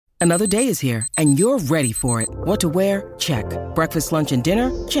Another day is here, and you're ready for it. What to wear? Check. Breakfast, lunch, and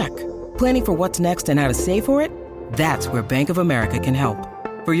dinner? Check. Planning for what's next and how to save for it? That's where Bank of America can help.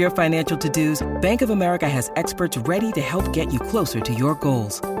 For your financial to-dos, Bank of America has experts ready to help get you closer to your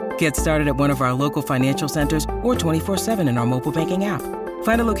goals. Get started at one of our local financial centers or 24/7 in our mobile banking app.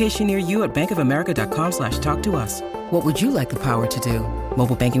 Find a location near you at bankofamerica.com/talktous. What would you like the power to do?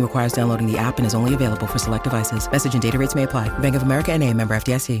 Mobile banking requires downloading the app and is only available for select devices. Message and data rates may apply. Bank of America N.A., member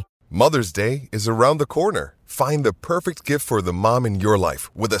FDIC. Mother's Day is around the corner. Find the perfect gift for the mom in your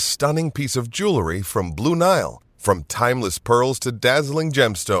life with a stunning piece of jewelry from Blue Nile. From timeless pearls to dazzling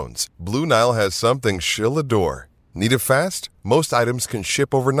gemstones, Blue Nile has something she'll adore. Need it fast? Most items can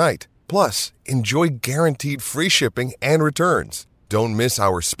ship overnight. Plus, enjoy guaranteed free shipping and returns. Don't miss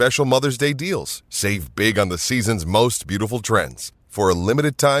our special Mother's Day deals. Save big on the season's most beautiful trends. For a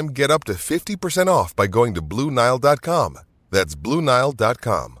limited time, get up to 50% off by going to BlueNile.com. That's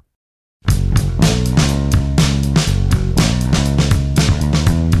BlueNile.com.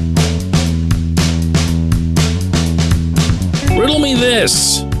 Riddle me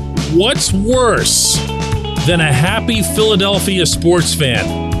this. What's worse than a happy Philadelphia sports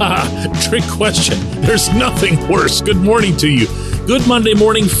fan? Trick question. There's nothing worse. Good morning to you. Good Monday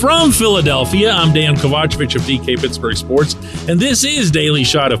morning from Philadelphia. I'm Dan Kovacevic of DK Pittsburgh Sports, and this is Daily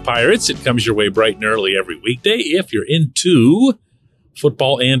Shot of Pirates. It comes your way bright and early every weekday. If you're into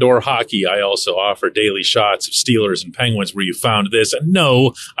football and or hockey, I also offer daily shots of Steelers and Penguins where you found this. And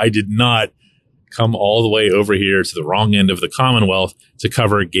no, I did not come all the way over here to the wrong end of the Commonwealth to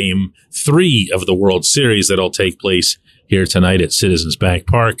cover Game 3 of the World Series that'll take place here tonight at Citizens Bank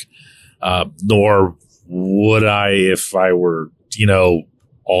Park. Nor would I if I were,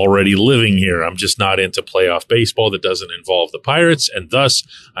 already living here. I'm just not into playoff baseball that doesn't involve the Pirates, and thus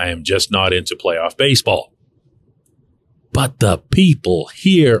I am just not into playoff baseball. But the people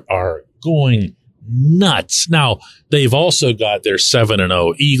here are going nuts. Now, they've also got their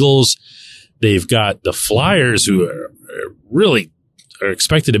 7-0 Eagles. They've got the Flyers, who are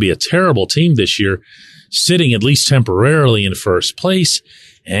expected to be a terrible team this year, sitting at least temporarily in first place.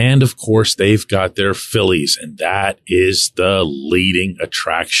 And, of course, they've got their Phillies, and that is the leading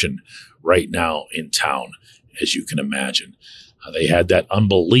attraction right now in town, as you can imagine. They had that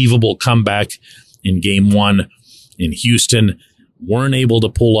unbelievable comeback in Game 1 in Houston, weren't able to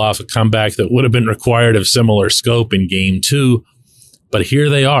pull off a comeback that would have been required of similar scope in Game 2, but here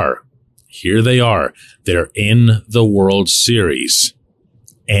they are. Here they are. They're in the World Series,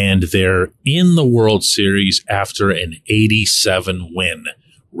 and they're in the World Series after an 87-win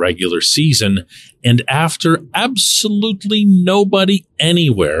regular season, and after absolutely nobody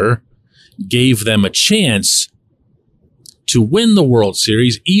anywhere gave them a chance to win the World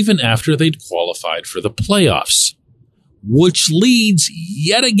Series, even after they'd qualified for the playoffs, which leads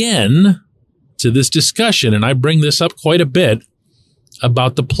yet again to this discussion, and I bring this up quite a bit,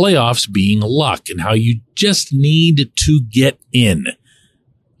 about the playoffs being luck and how you just need to get in.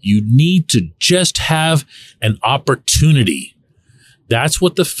 You need to just have an opportunity. That's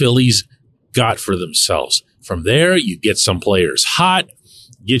what the Phillies got for themselves. From there, you get some players hot,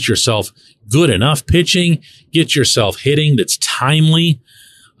 get yourself good enough pitching, get yourself hitting that's timely,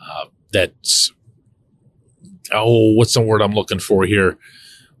 what's the word I'm looking for here?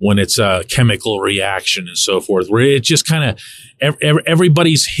 When it's a chemical reaction and so forth, where it just kind of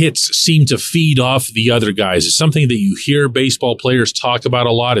everybody's hits seem to feed off the other guys. It's something that you hear baseball players talk about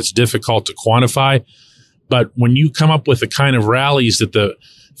a lot. It's difficult to quantify. But when you come up with the kind of rallies that the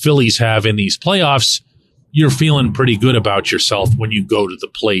Phillies have in these playoffs, you're feeling pretty good about yourself when you go to the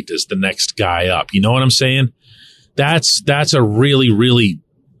plate as the next guy up. You know what I'm saying? That's a really, really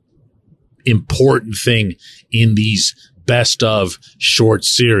important thing in these best of short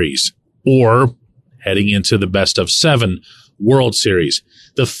series, or heading into the best of 7 World Series.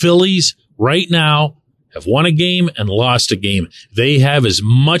 The Phillies right now have won a game and lost a game. They have as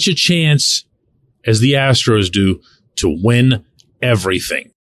much a chance as the Astros do to win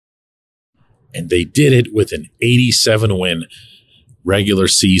everything. And they did it with an 87-win regular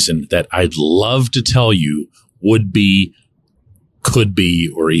season that I'd love to tell you would be, could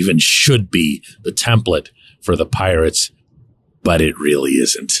be, or even should be the template for the Pirates, but it really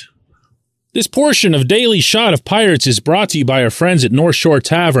isn't. This portion of Daily Shot of Pirates is brought to you by our friends at North Shore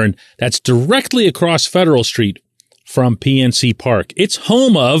Tavern, that's directly across Federal Street from PNC Park. It's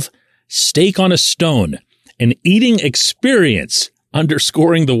home of Steak on a Stone, an eating experience,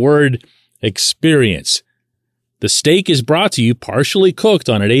 underscoring the word experience. The steak is brought to you partially cooked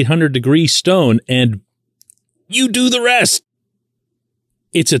on an 800-degree stone, and you do the rest.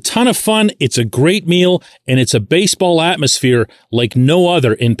 It's a ton of fun, it's a great meal, and it's a baseball atmosphere like no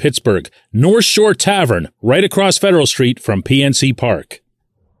other in Pittsburgh. North Shore Tavern, right across Federal Street from PNC Park.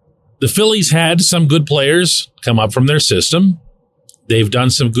 The Phillies had some good players come up from their system. They've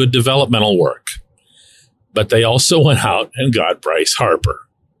done some good developmental work. But they also went out and got Bryce Harper.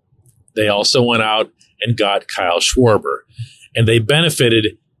 They also went out and got Kyle Schwarber. And they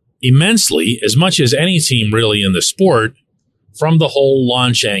benefited immensely, as much as any team really in the sport, from the whole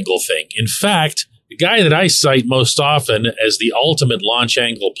launch angle thing. In fact, the guy that I cite most often as the ultimate launch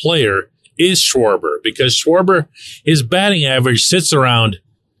angle player is Schwarber, because Schwarber, his batting average sits around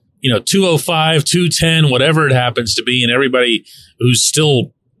 205, 210, whatever it happens to be, and everybody who's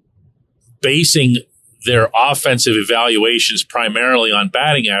still basing their offensive evaluations primarily on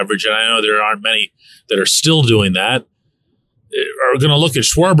batting average, and I know there aren't many that are still doing that, are going to look at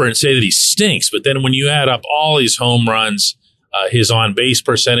Schwarber and say that he stinks. But then when you add up all these home runs, his on-base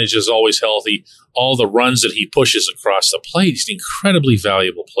percentage is always healthy, all the runs that he pushes across the plate, he's an incredibly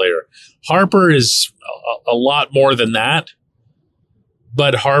valuable player. Harper is a lot more than that,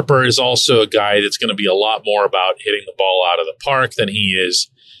 but Harper is also a guy that's going to be a lot more about hitting the ball out of the park than he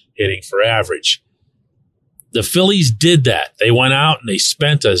is hitting for average. The Phillies did that. They went out and they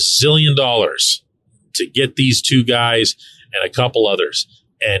spent $1 zillion to get these two guys and a couple others,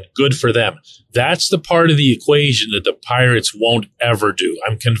 and good for them. That's the part of the equation that the Pirates won't ever do.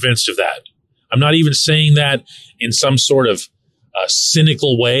 I'm convinced of that. I'm not even saying that in some sort of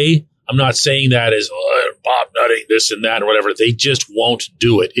cynical way. I'm not saying that as Bob nutting this and that or whatever. They just won't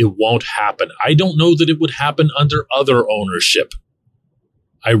do it. It won't happen. I don't know that it would happen under other ownership.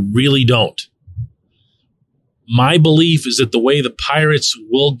 I really don't. My belief is that the way the Pirates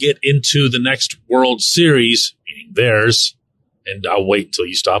will get into the next World Series, meaning theirs, and I'll wait until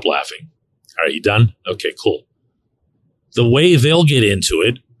you stop laughing. All right, you done? Okay, cool. The way they'll get into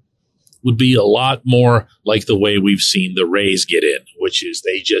it would be a lot more like the way we've seen the Rays get in, which is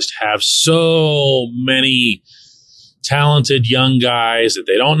they just have so many talented young guys that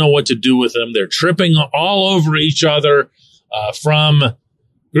they don't know what to do with them. They're tripping all over each other from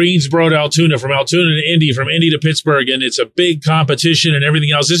Greensboro to Altoona, from Altoona to Indy, from Indy to Pittsburgh, and it's a big competition and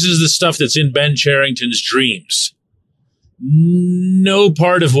everything else. This is the stuff that's in Ben Cherington's dreams. No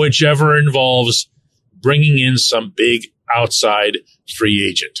part of which ever involves bringing in some big outside free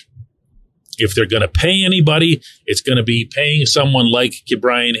agent. If they're going to pay anybody, it's going to be paying someone like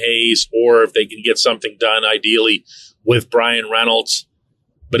Brian Hayes, or if they can get something done, ideally with Brian Reynolds,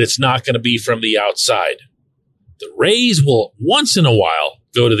 but it's not going to be from the outside. The Rays will once in a while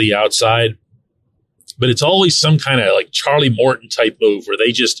go to the outside, but it's always some kind of like Charlie Morton type move where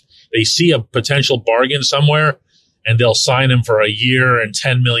they see a potential bargain somewhere and they'll sign him for a year and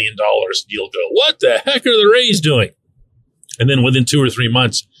 $10 million. You'll go, what the heck are the Rays doing? And then within 2 or 3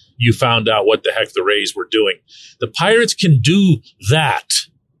 months, you found out what the heck the Rays were doing. The Pirates can do that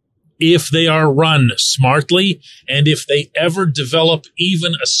if they are run smartly, and if they ever develop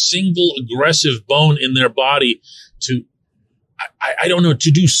even a single aggressive bone in their body to, I don't know,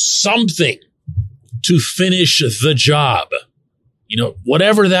 to do something to finish the job.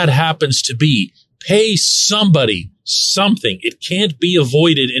 Whatever that happens to be, pay somebody something. It can't be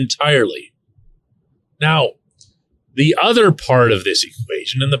avoided entirely. Now, the other part of this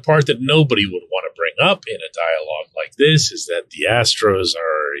equation, and the part that nobody would want to bring up in a dialogue like this, is that the Astros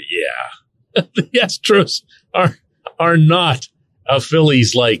the Astros are not a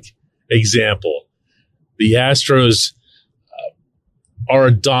Phillies-like example. The Astros are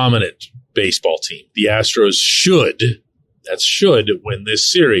a dominant baseball team. The Astros should win this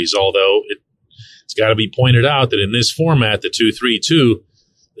series, although it's got to be pointed out that in this format, the 2-3-2,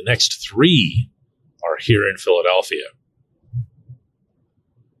 the next 3 are here in Philadelphia.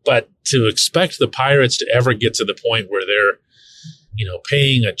 But to expect the Pirates to ever get to the point where they're,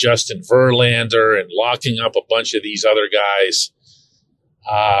 paying a Justin Verlander and locking up a bunch of these other guys,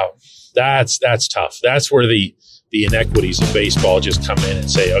 that's tough. That's where the inequities of baseball just come in and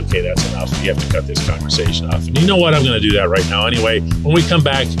say, okay, that's enough. You have to cut this conversation off. And you know what? I'm going to do that right now anyway. When we come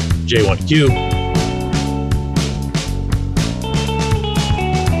back, J1Q.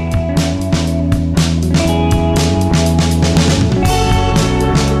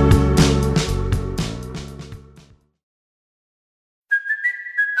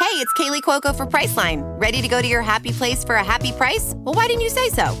 It's Kaylee Cuoco for Priceline. Ready to go to your happy place for a happy price? Well, why didn't you say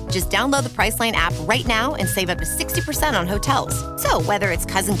so? Just download the Priceline app right now and save up to 60% on hotels. So whether it's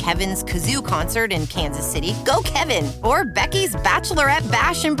Cousin Kevin's Kazoo Concert in Kansas City, go Kevin, or Becky's Bachelorette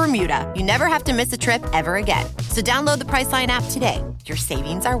Bash in Bermuda, you never have to miss a trip ever again. So download the Priceline app today. Your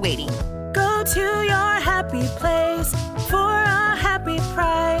savings are waiting. Go Go to your happy place for a happy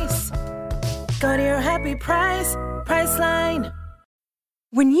price. Go to your happy price, Priceline.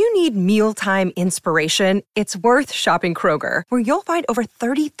 When you need mealtime inspiration, it's worth shopping Kroger, where you'll find over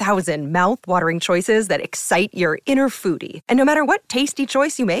 30,000 mouth-watering choices that excite your inner foodie. And no matter what tasty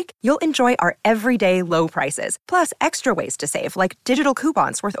choice you make, you'll enjoy our everyday low prices, plus extra ways to save, like digital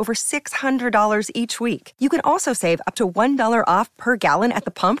coupons worth over $600 each week. You can also save up to $1 off per gallon at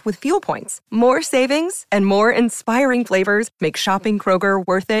the pump with fuel points. More savings and more inspiring flavors make shopping Kroger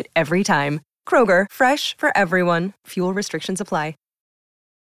worth it every time. Kroger, fresh for everyone. Fuel restrictions apply.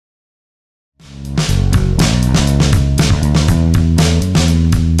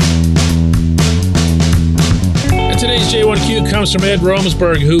 And today's J1Q comes from Ed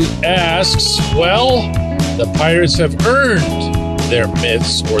Romsberg, who asks, well, the Pirates have earned their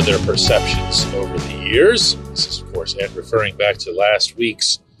myths or their perceptions over the years. This is, of course, Ed referring back to last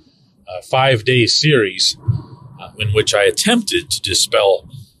week's 5-day series in which I attempted to dispel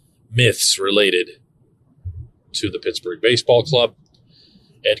myths related to the Pittsburgh Baseball Club.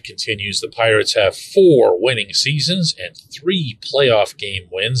 Ed continues, the Pirates have 4 winning seasons and 3 playoff game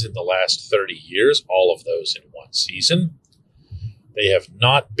wins in the last 30 years, all of those in one season. They have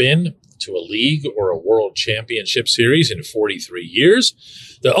not been to a league or a world championship series in 43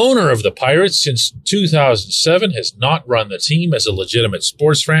 years. The owner of the Pirates since 2007 has not run the team as a legitimate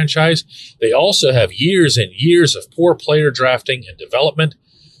sports franchise. They also have years and years of poor player drafting and development.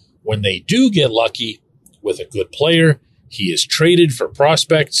 When they do get lucky with a good player, he is traded for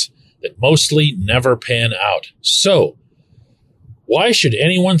prospects that mostly never pan out. So, why should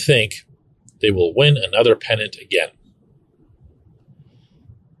anyone think they will win another pennant again?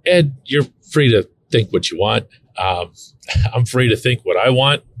 Ed, you're free to think what you want. I'm free to think what I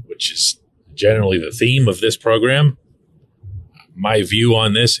want, which is generally the theme of this program. My view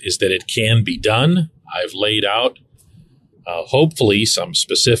on this is that it can be done. I've laid out, hopefully, some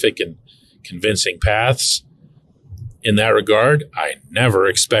specific and convincing paths. In that regard, I never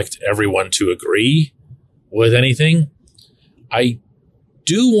expect everyone to agree with anything. I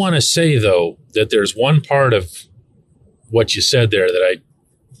do want to say, though, that there's one part of what you said there that I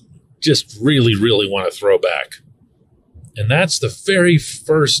just really, really want to throw back. And that's the very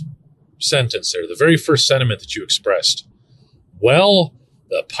first sentence there, the very first sentiment that you expressed. Well,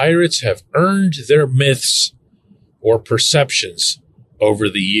 the Pirates have earned their myths or perceptions over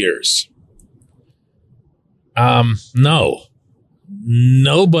the years. No.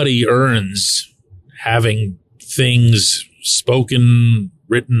 Nobody earns having things spoken,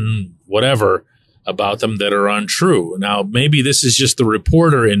 written, whatever, about them that are untrue. Now, maybe this is just the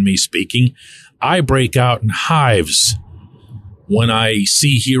reporter in me speaking. I break out in hives when I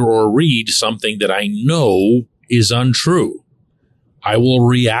see, hear, or read something that I know is untrue. I will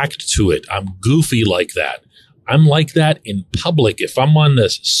react to it. I'm goofy like that. I'm like that in public. If I'm on the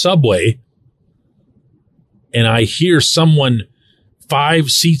subway and I hear someone 5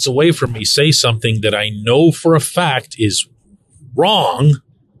 seats away from me say something that I know for a fact is wrong,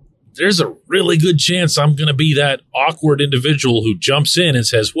 there's a really good chance I'm going to be that awkward individual who jumps in and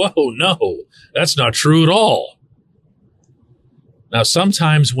says, whoa, no, that's not true at all. Now,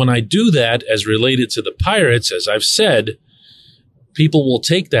 sometimes when I do that as related to the Pirates, as I've said, people will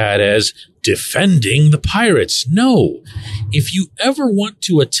take that as defending the Pirates. No, if you ever want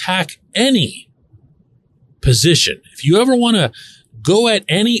to attack any position, if you ever want to go at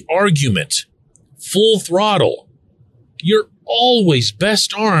any argument full throttle, you're always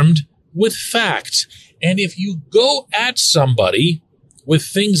best armed with facts. And if you go at somebody with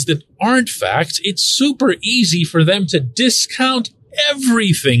things that aren't facts, it's super easy for them to discount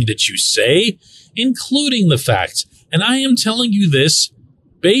everything that you say, including the facts. And I am telling you this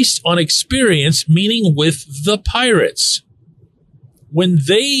based on experience, meaning with the Pirates. When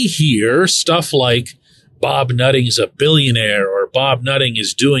they hear stuff like Bob Nutting's a billionaire or Bob Nutting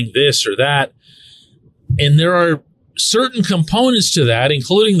is doing this or that, and there are certain components to that,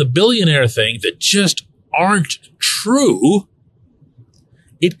 including the billionaire thing, that just aren't true,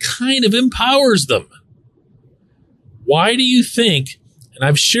 it kind of empowers them. Why do you think, and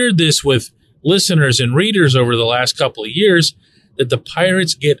I've shared this with listeners and readers over the last couple of years, that the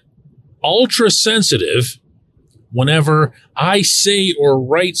Pirates get ultra sensitive whenever I say or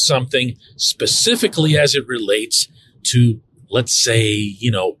write something specifically as it relates to, let's say,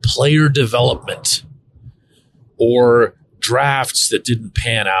 player development or drafts that didn't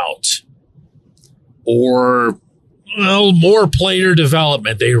pan out or, more player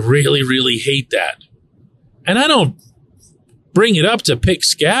development. They really, really hate that. And I don't bring it up to pick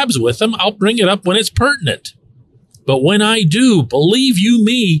scabs with them. I'll bring it up when it's pertinent. But when I do, believe you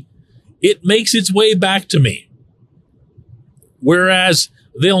me, it makes its way back to me. Whereas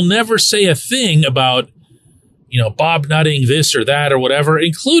they'll never say a thing about, Bob nutting this or that or whatever,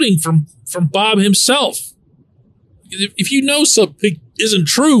 including from Bob himself. If you know something isn't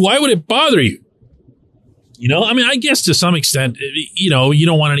true, why would it bother you? I guess to some extent, you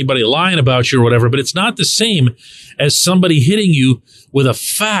don't want anybody lying about you or whatever, but it's not the same as somebody hitting you with a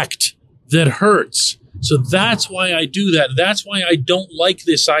fact that hurts. So that's why I do that. That's why I don't like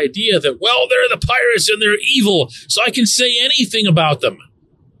this idea that, well, they're the Pirates and they're evil, so I can say anything about them.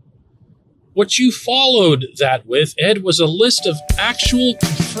 What you followed that with, Ed, was a list of actual,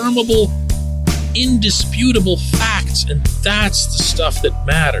 confirmable, indisputable facts, and that's the stuff that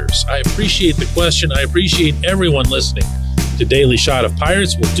matters. I appreciate the question. I appreciate everyone listening to Daily Shot of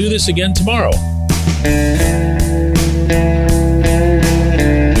Pirates. We'll do this again tomorrow.